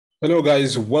Hello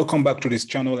guys, welcome back to this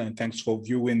channel and thanks for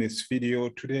viewing this video.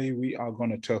 Today we are going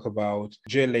to talk about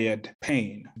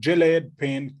JLayeredPane.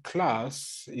 JLayeredPane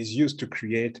class is used to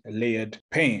create a layered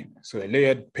pane. So a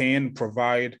layered pane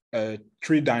provides a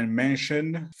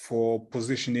 3-dimension for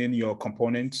positioning your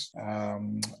components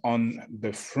on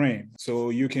the frame.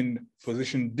 So you can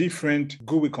position different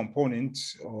GUI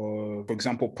components or, for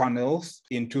example, panels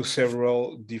into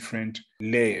several different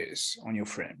layers on your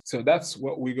frame. So that's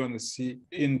what we're going to see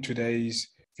in today's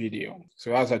video.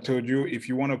 So as I told you, if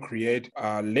you want to create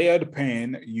a layered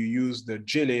pane, you use the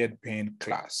JLayeredPane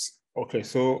class. Okay,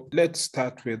 so let's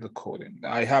start with the coding.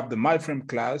 I have the MyFrame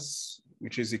class,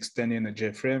 which is extending a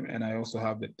JFrame, and I also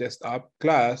have the test app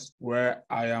class where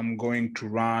I am going to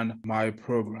run my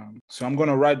program. So I'm going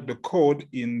to write the code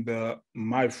in the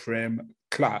MyFrame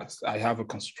class. I have a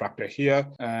constructor here,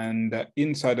 and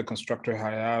inside the constructor,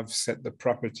 I have set the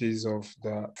properties of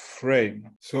the frame.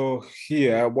 So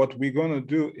here, what we're going to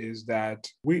do is that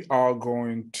we are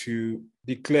going to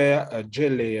declare a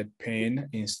JLayeredPane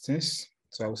instance.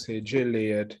 So I'll say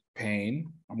JLayeredPane.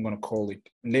 I'm going to call it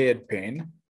LayeredPane.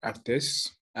 At this,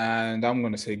 and I'm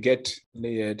going to say get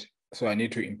layered. So I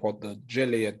need to import the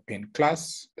JLayeredPane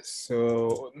class.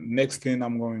 So next thing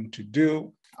I'm going to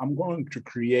do, I'm going to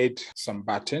create some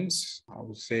buttons. I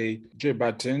will say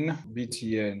JButton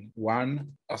btn1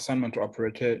 assignment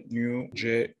operator new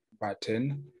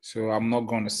JButton. So I'm not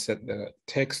going to set the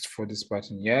text for this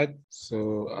button yet.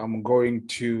 So I'm going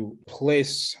to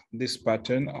place this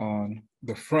button on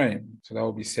the frame. So that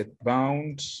will be set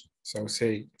bounds. So I'll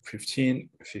say 15,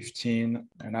 15.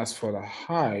 And as for the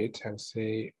height, I'll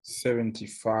say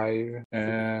 75.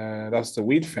 That's the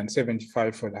width and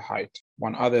 75 for the height.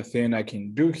 One other thing I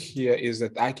can do here is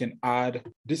that I can add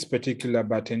this particular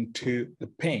button to the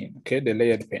pane, okay, the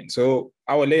layered pane. So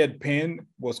our layered pane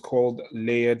was called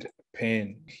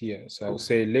LayeredPane here. So I'll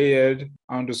say layered_pane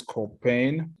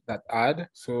that add.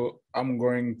 So I'm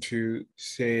going to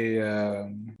say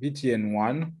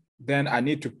btn1. Then I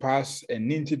need to pass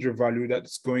an integer value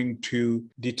that's going to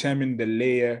determine the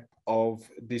layer of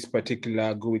this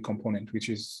particular GUI component, which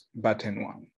is button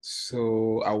 1.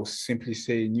 So I will simply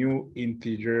say new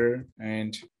integer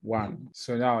and 1.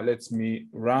 So now let me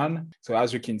run. So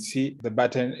as you can see, the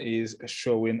button is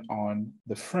showing on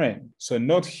the frame. So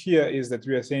note here is that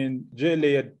we are saying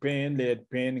JLayeredPane,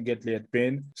 LayeredPane, get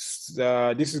LayeredPane.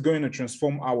 This is going to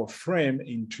transform our frame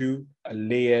into a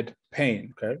layered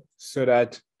pane, okay? So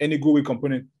that any GUI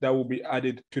component that will be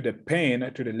added to the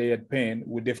pane, to the layered pane,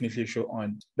 will definitely show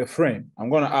on the frame. I'm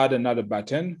going to add another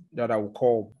button that I will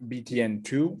call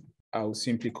btn2. I will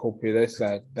simply copy this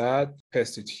like that,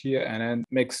 paste it here, and then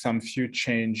make some few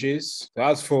changes. So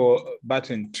as for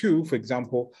button 2, for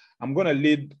example, I'm going to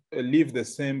leave the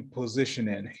same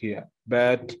positioning here.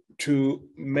 But to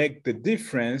make the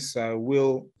difference, I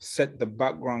will set the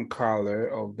background color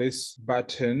of this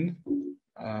button.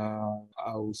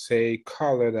 I will say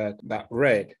color that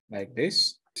red like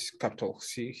this. Capital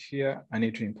C here. I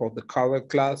need to import the color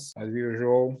class as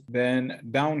usual. Then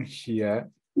down here,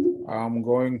 I'm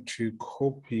going to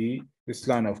copy this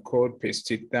line of code,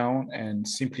 paste it down, and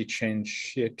simply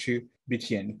change here to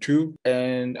btn2.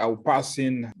 And I'll pass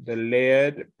in the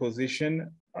layered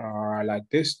position like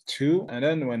this too. And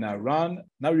then when I run,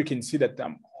 now you can see that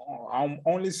I'm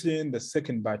only seeing the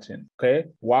second button. Okay,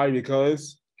 why?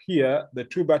 Because here, the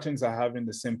two buttons are having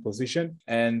the same position,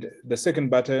 and the second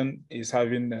button is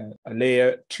having a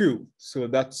layer 2. So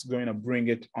that's going to bring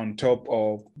it on top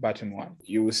of button 1.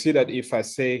 You will see that if I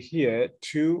say here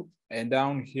 2, and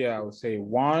down here, I will say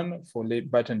 1 for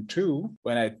button 2.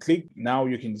 When I click, now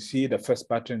you can see the first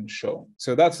button shown.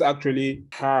 So that's actually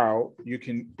how you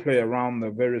can play around the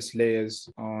various layers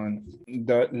on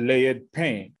the layered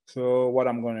pane. So what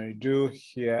I'm going to do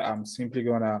here, I'm simply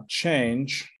going to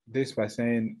change this by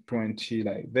saying 20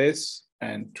 like this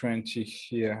and 20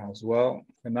 here as well.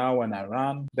 And now when I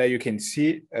run, there you can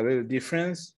see a little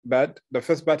difference, but the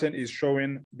first button is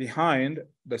showing behind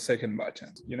the second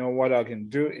button. You know what I can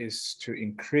do is to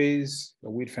increase the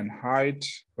width and height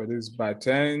for these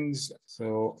buttons.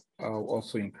 So I'll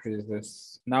also increase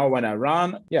this. Now when I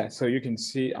run, yeah, so you can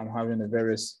see I'm having the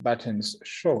various buttons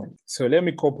showing. So let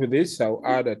me copy this. I'll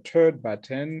add a third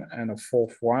button and a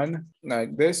fourth one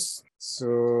like this.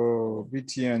 So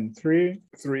btn3,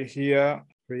 3 here,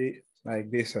 3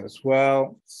 like this as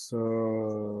well.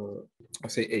 So I'll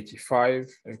say 85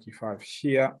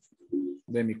 here.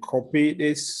 Let me copy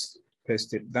this,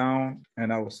 paste it down,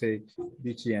 and I will say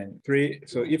btn3.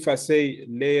 So if I say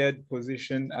layered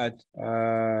position at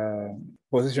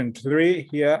position 3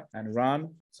 here and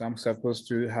run, So I'm supposed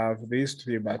to have these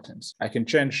 3 buttons. I can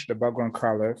change the background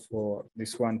color for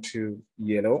this one to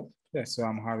yellow. Yeah, so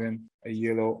I'm having a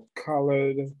yellow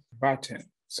colored button.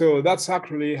 So that's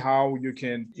actually how you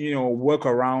can, work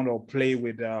around or play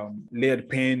with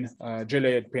LayeredPane,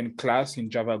 JLayeredPane class in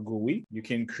Java GUI. You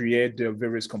can create the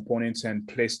various components and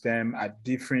place them at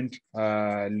different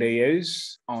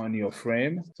layers on your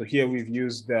frame. So here we've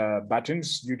used the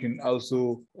buttons. You can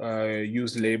also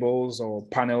use labels or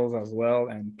panels as well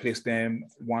and place them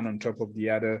one on top of the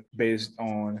other based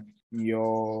on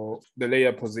the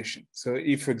layer position. So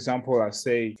if, for example, I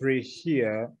say 3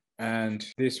 here, and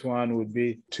this one would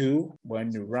be 2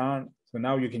 when you run. So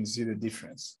now you can see the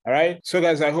difference. All right. So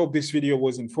guys, I hope this video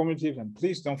was informative, and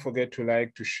please don't forget to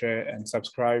like, to share, and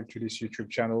subscribe to this YouTube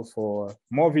channel for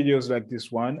more videos like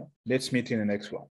this one. Let's meet in the next one.